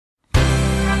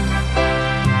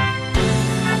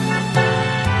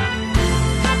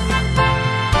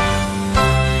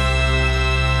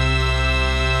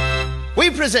we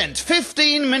present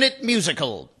 15-minute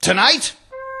musical. Tonight,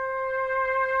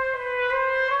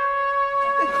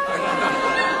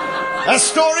 a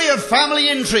story of family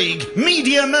intrigue,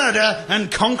 media murder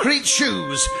and concrete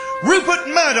shoes. Rupert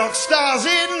Murdoch stars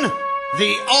in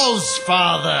The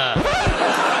Ozfather.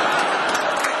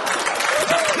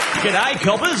 G'day,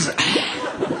 coppers.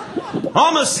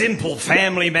 I'm a simple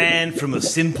family man from a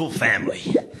simple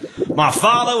family. My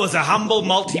father was a humble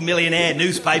multi-millionaire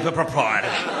newspaper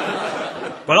proprietor.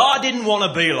 But I didn't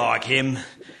want to be like him,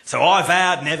 so I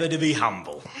vowed never to be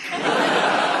humble.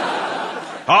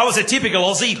 I was a typical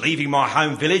Aussie, leaving my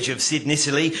home village of Sydney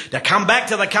to come back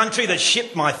to the country that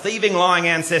shipped my thieving, lying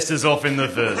ancestors off in the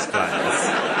first place.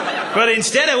 But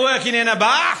instead of working in a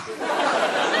bar,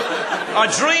 I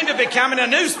dreamed of becoming a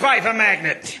newspaper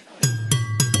magnate.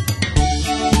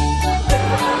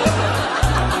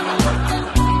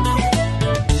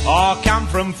 I come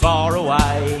from far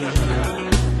away,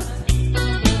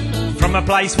 from a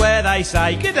place where they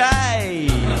say good day.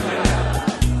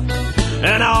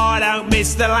 And I don't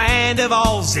miss the land of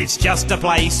Oz, it's just a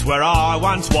place where I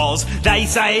once was. They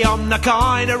say I'm the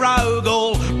kind of rogue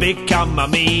who'll become a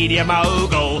media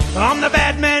mogul. I'm the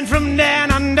bad man from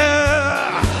down under.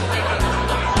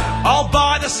 I'll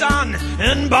buy the sun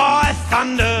and buy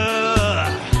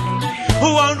thunder.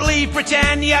 Won't leave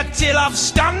Britannia till I've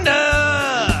stunned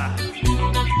her.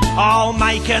 I'll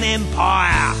make an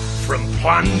empire from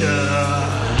plunder.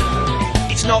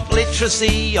 It's not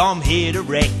literacy I'm here to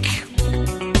wreck.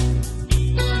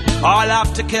 I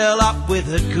love to curl up with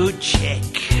a good check.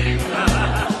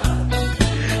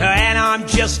 And I'm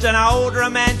just an old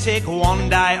romantic. One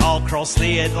day I'll cross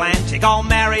the Atlantic. I'll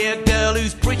marry a girl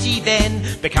who's pretty then,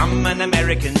 become an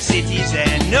American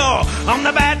citizen. No, I'm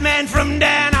the bad man from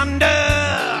down under.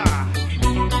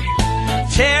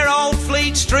 Tear old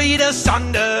Fleet Street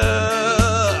asunder.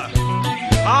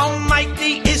 I'll make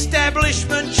the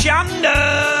establishment chunder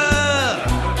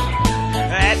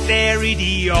at their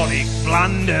idiotic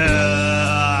blunder.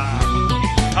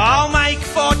 I'll make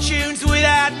fortunes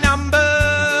without number.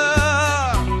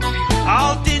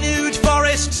 I'll denude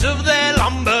forests of their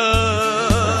lumber.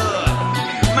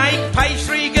 Make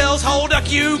pastry girls hold a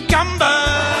cucumber.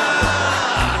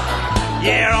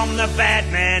 Yeah, I'm the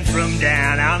bad man from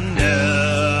down under.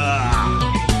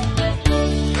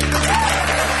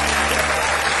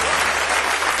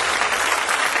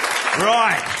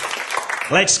 Right,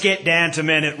 let's get down to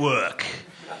men at work.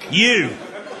 You,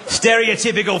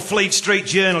 stereotypical Fleet Street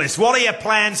journalist, what are your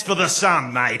plans for the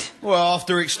Sun, mate? Well,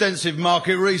 after extensive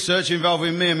market research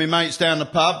involving me and my mates down the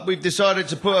pub, we've decided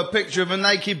to put a picture of a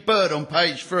naked bird on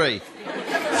page 3.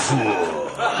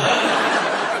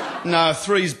 No,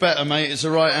 3's better, mate. It's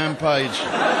the right-hand page.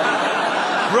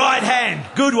 Right hand.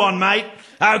 Good one, mate.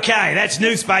 OK, that's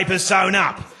newspapers sewn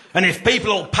up. And if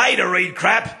people will pay to read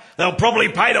crap, they'll probably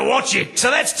pay to watch it.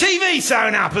 So that's TV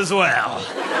sewn up as well.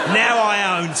 Now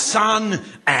I own Sun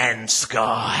and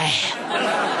Sky.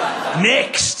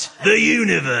 Next, the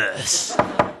universe.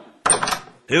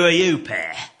 Who are you,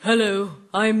 Pear? Hello,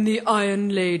 I'm the Iron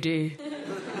Lady.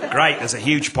 Great, there's a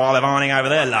huge pile of ironing over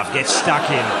there, love. Get stuck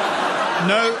in.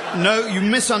 No, you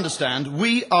misunderstand.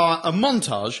 We are a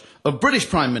montage of British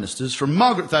Prime Ministers from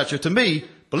Margaret Thatcher to me,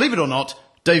 believe it or not,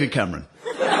 David Cameron.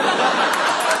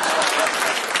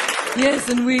 Yes,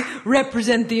 and we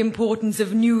represent the importance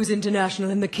of News International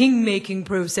in the king-making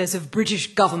process of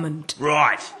British government.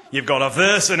 Right, you've got a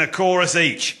verse and a chorus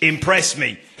each. Impress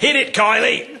me. Hit it,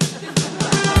 Kylie.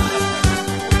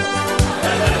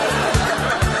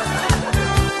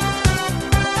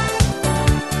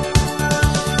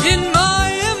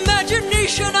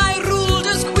 I ruled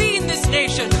as queen this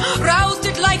nation, roused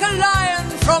it like a lion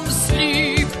from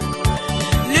sleep.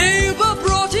 Labour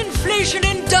brought inflation,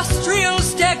 industrial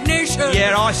stagnation.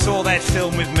 Yeah, I saw that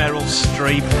film with Meryl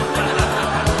Streep.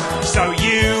 So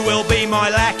you will be my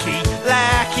lackey,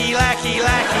 lackey, lackey,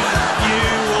 lackey. You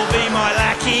will be my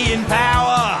lackey in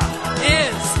power.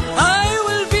 Yes, I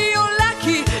will be your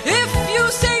lackey. If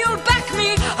you say you'll back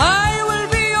me, I will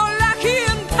be your lackey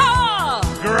in power.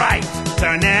 Great.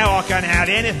 So now I can have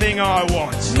anything I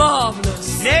want.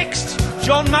 Marvellous. Next,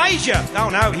 John Major. Oh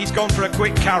no, he's gone for a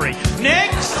quick curry.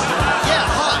 Next. Yeah,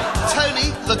 hi.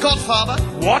 Tony, the Godfather.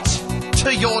 What?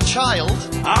 To your child.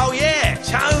 Oh yeah,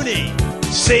 Tony.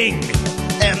 Sing.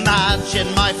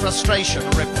 Imagine my frustration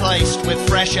replaced with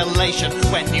fresh elation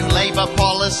when new Labour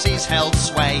policies held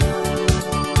sway.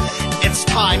 It's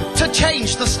time to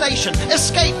change the station,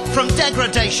 escape from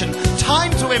degradation,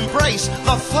 time to embrace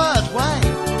the third way.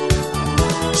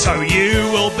 So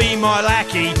you will be my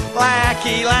lackey,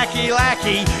 lackey, lackey,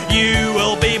 lackey. You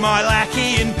will be my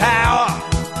lackey in power.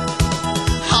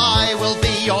 I will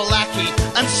be your lackey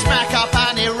and smack up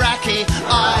an Iraqi.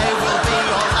 I will be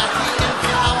your lackey in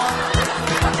power.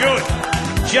 Good.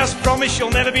 Just promise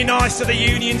you'll never be nice to the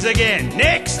unions again.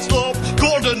 Next.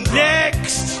 Gordon.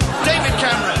 Next. David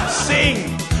Cameron. Sing.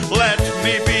 Let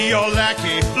me be your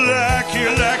lackey. Lackey,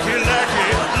 lackey, lackey.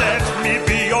 Let me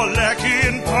be your lackey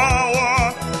in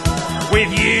power.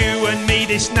 With you and me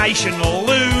this nation will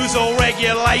lose all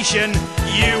regulation.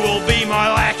 You will be my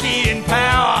lackey in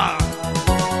power.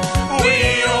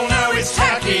 We all know it's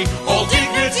tacky, all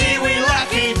dignity we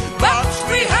lackey, but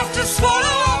we have to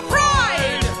swallow our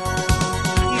pride.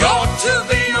 Got to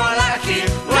be your lackey,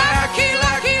 lackey,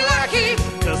 lackey, lackey.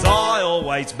 'Cause I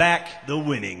always back the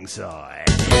winning side.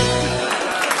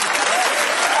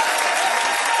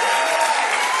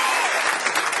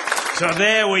 So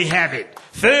there we have it.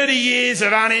 30 years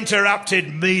of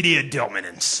uninterrupted media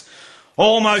dominance.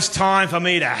 Almost time for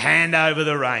me to hand over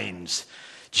the reins.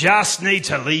 Just need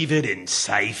to leave it in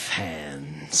safe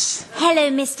hands.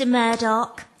 Hello, Mr.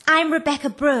 Murdoch. I'm Rebecca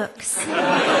Brooks.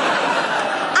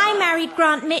 I married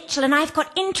Grant Mitchell and I've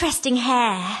got interesting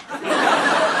hair.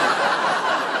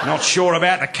 Not sure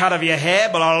about the cut of your hair,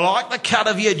 but I like the cut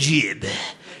of your jib.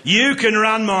 You can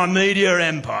run my media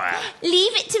empire.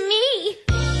 Leave it to me.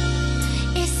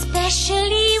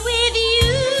 Especially with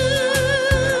you.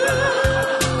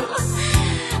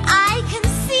 I can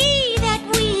see that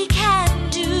we can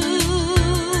do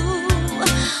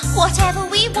whatever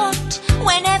we want,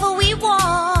 whenever we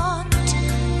want.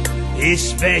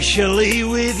 Especially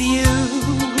with you.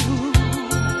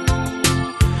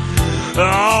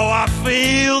 Oh, I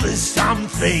feel there's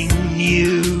something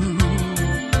new.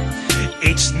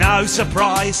 It's no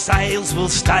surprise sales will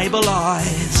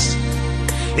stabilise.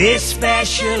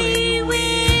 Especially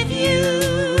with you.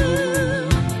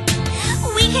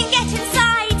 We can get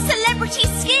inside celebrity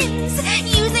skins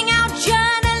using our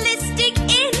journalistic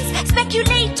ins,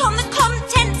 speculate on the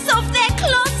contents of their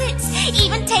closets,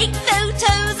 even take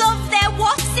photos of their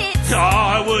wassits.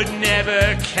 I would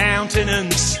never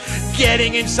countenance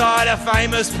getting inside a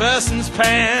famous person's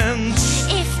pants.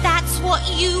 If that's what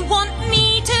you want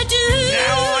me to do.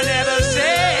 Now I never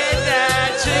said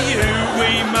that to you.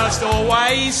 We must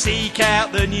always seek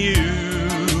out the new.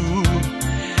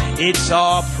 It's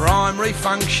our primary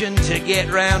function to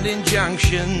get round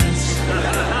injunctions,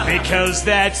 because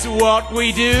that's what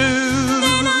we do.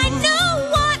 Then I know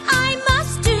what I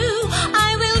must do.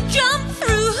 I will jump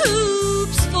through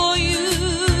hoops for you.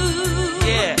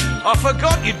 Yeah, I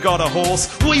forgot you'd got a horse.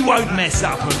 We won't mess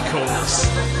up, of course.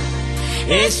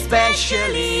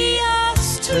 Especially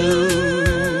us two.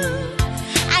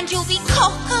 And you'll be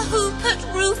cock-a-hoopert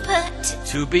Rupert.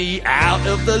 To be out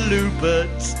of the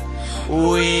loopert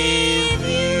with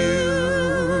you.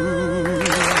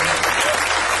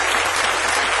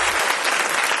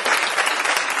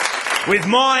 With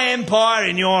my empire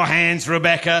in your hands,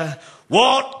 Rebecca,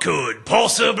 what could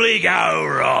possibly go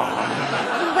wrong?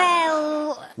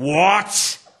 Well,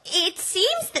 What? it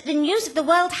seems that the news of the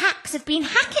world hacks have been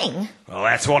hacking. Well,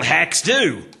 that's what hacks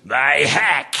do. They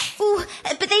hack. Ooh,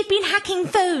 but they've been hacking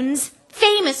phones.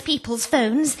 Famous people's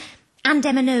phones. And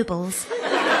Emma Noble's.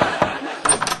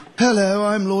 Hello,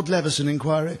 I'm Lord Leveson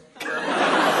Inquiry.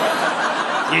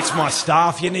 It's my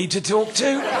staff you need to talk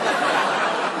to.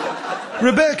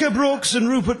 Rebecca Brooks and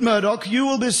Rupert Murdoch, you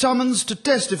will be summoned to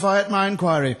testify at my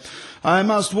inquiry. I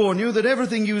must warn you that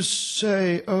everything you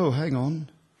say... Oh, hang on.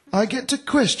 I get to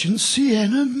question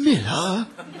Sienna Miller?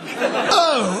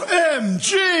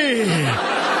 OMG!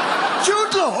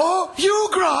 Jude Law? Hugh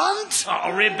Grant?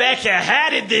 Oh, Rebecca, how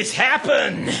did this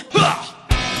happen?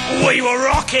 We were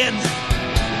rocking,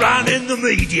 running the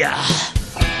media.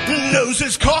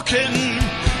 Noses cocking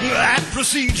at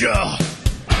procedure.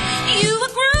 You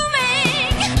were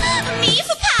grooming me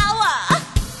for power.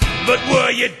 But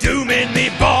were you dooming me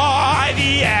by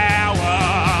the hour?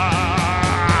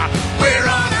 We're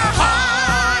on a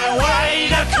highway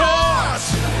to court.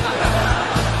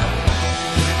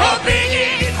 A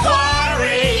big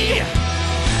inquiry.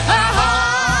 A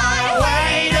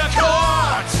highway to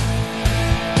court.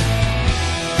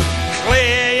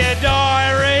 Clear your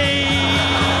diary.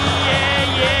 Yeah,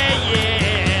 yeah,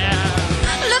 yeah.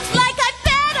 Looks like I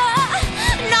better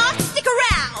not stick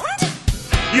around.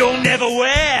 You'll never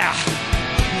wear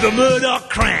the Murdoch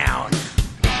crown.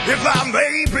 If I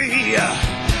may be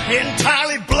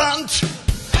entirely blunt,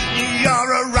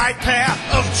 you're a right pair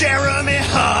of Jeremy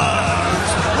Hunt.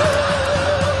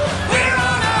 We're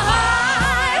on a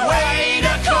highway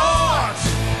to court.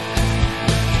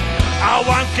 I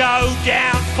won't go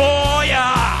down for ya.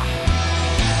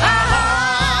 A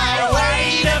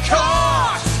highway to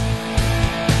court.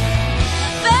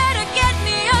 Better get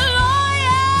me a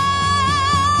lawyer.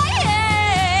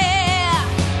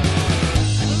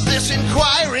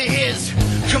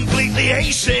 completely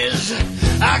aces.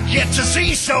 I get to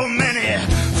see so many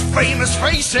famous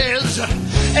faces.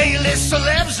 A-list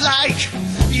celebs like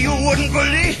you wouldn't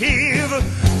believe.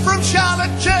 From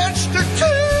Charlotte Church to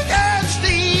Cook and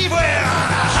Steve. We're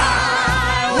on a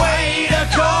highway to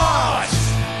court.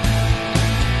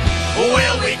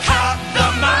 Will we cut the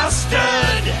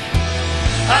mustard?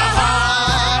 A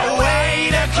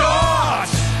highway to court.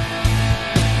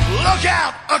 Look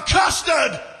out, a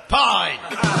custard pie.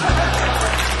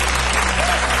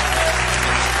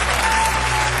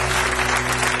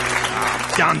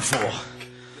 Done for.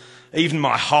 Even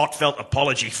my heartfelt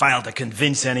apology failed to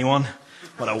convince anyone.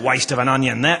 What a waste of an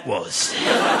onion that was.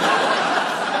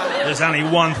 There's only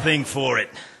one thing for it.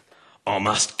 I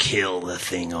must kill the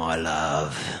thing I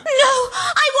love. No,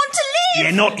 I want to live!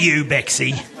 Yeah, not you,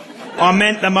 Bexy. I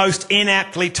meant the most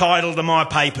inaptly titled of my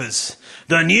papers.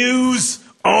 The News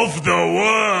of the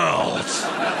World.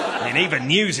 And even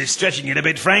news is stretching it a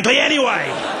bit, frankly. Anyway,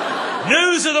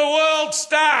 News of the World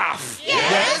staff.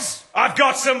 Yes? I've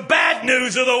got some bad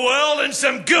news of the world and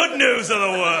some good news of the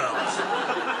world.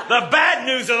 The bad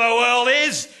news of the world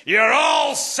is you're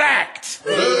all sacked.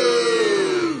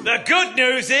 Boo! The good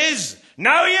news is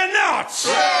no, you're not.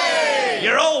 Yay!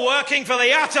 You're all working for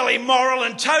the utterly moral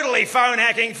and totally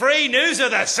phone-hacking free News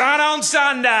of the Sun on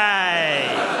Sunday.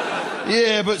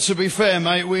 Yeah, but to be fair,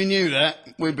 mate, we knew that.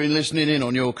 We've been listening in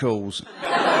on your calls.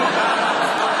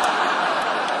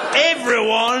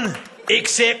 Everyone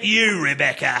except you,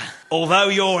 Rebecca. Although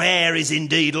your hair is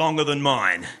indeed longer than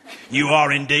mine, you are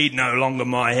indeed no longer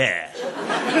my hair.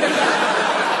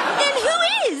 Then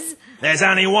who is? There's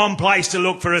only one place to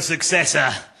look for a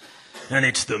successor, and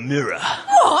it's the Mirror.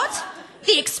 What?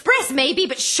 The Express maybe,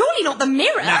 but surely not the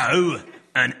Mirror. No,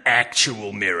 an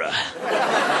actual mirror.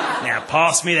 Now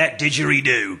pass me that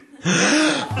didgeridoo.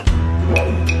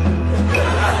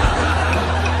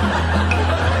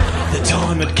 The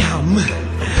time had come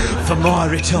for my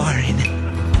retiring.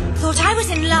 Thought I was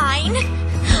in line.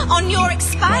 On your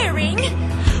expiring.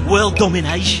 World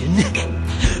domination.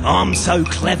 I'm so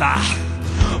clever.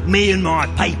 Me and my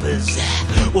papers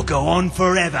will go on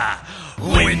forever.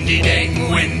 Windy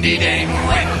ding, windy ding,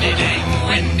 windy ding,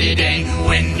 windy ding,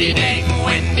 windy ding,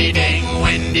 windy ding,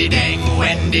 windy ding,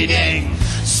 windy ding.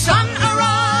 Sun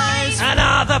arise, And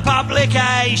other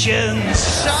publications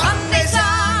Sunday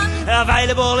sun,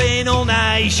 available in all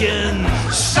nations.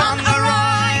 sun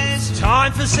arise.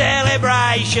 Time for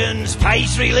celebrations.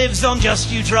 Pastry lives on,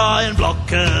 just you try and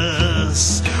block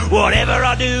us. Whatever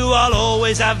I do, I'll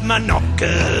always have my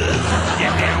knockers.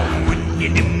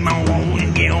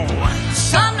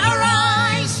 Sun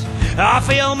arise, I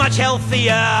feel much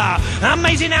healthier.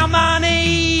 Amazing how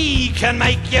money can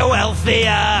make you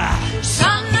wealthier.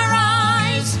 sun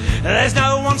arise. There's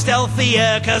no one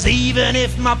stealthier, 'cause even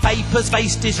if my papers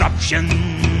face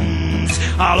disruptions,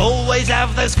 I'll always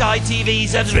have the Sky TV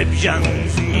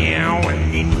subscriptions.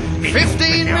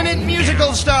 15-minute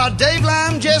musical starred Dave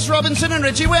Lamb, Jess Robinson and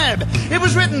Richie Webb. It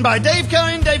was written by Dave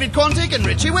Cohen, David Quantick and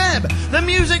Richie Webb. The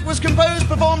music was composed,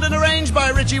 performed and arranged by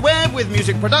Richie Webb, with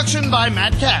music production by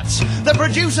Matt Katz. The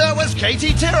producer was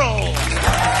Katie Tyrrell.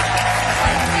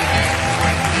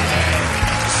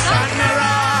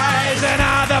 Sunrise and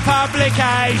other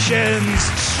publications.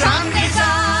 Sunday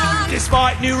sun,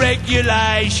 Despite new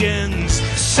regulations,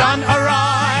 sun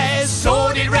arise,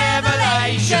 sordid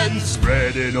revelations,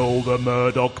 spreading all the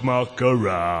Murdoch muck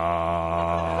around.